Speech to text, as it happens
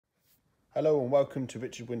Hello and welcome to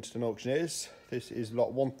Richard Winterton Auctioneers. This is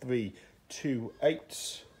lot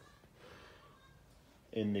 1328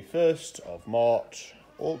 in the 1st of March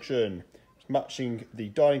auction. It's matching the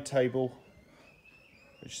dining table,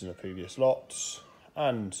 which is in the previous lots,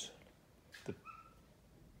 and the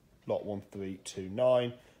lot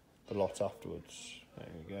 1329, the lot afterwards. There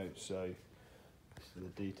we go. So this is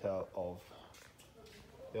the detail of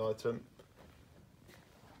the item.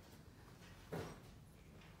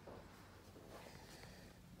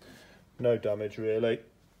 No damage really,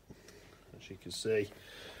 as you can see,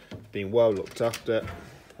 being well looked after.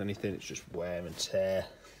 If anything, it's just wear and tear.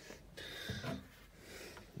 There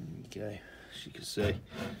you go, as you can see,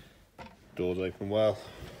 doors open well,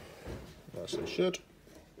 as they should.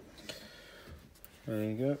 There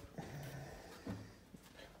you go,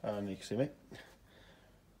 and you can see me.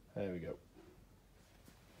 There we go.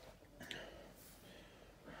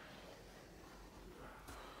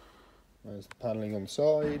 There's the panelling on the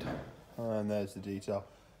side. And there's the detail.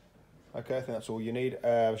 Okay, I think that's all you need.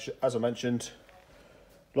 As I mentioned,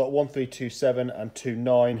 lot 1327 and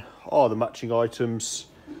 29 are the matching items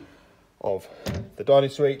of the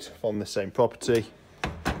dining suite from the same property.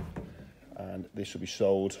 And this will be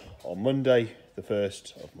sold on Monday, the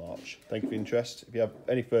 1st of March. Thank you for your interest. If you have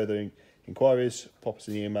any further inquiries, pop us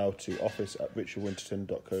an email to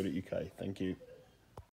office@richardwinterton.co.uk. Thank you.